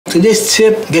Today's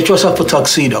tip, get yourself a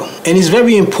tuxedo. And it's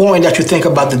very important that you think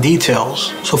about the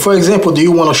details. So for example, do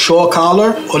you want a short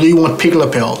collar or do you want pig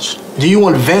lapels? Do you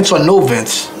want vents or no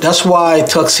vents? That's why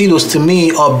tuxedos to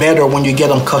me are better when you get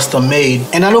them custom made.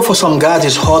 And I know for some guys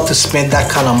it's hard to spend that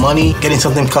kind of money getting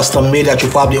something custom made that you're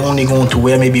probably only going to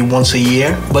wear maybe once a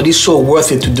year, but it's so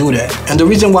worth it to do that. And the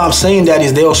reason why I'm saying that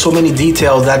is there are so many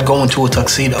details that go into a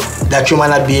tuxedo that you might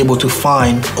not be able to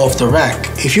find off the rack.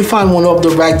 If you find one off the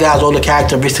rack that has all the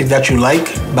characteristics that you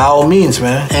like, by all means,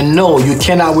 man. And no, you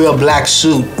cannot wear a black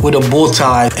suit with a bow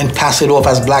tie and pass it off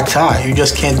as black tie. You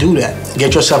just can't do that.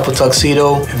 Get yourself a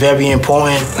tuxedo, very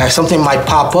important. Like something might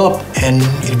pop up and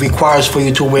it requires for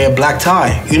you to wear a black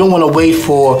tie. You don't want to wait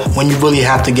for when you really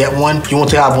have to get one. You want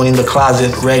to have one in the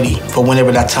closet ready for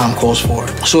whenever that time calls for it.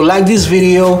 So like this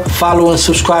video, follow and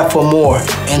subscribe for more.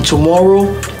 And tomorrow,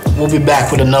 we'll be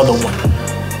back with another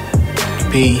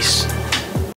one. Peace.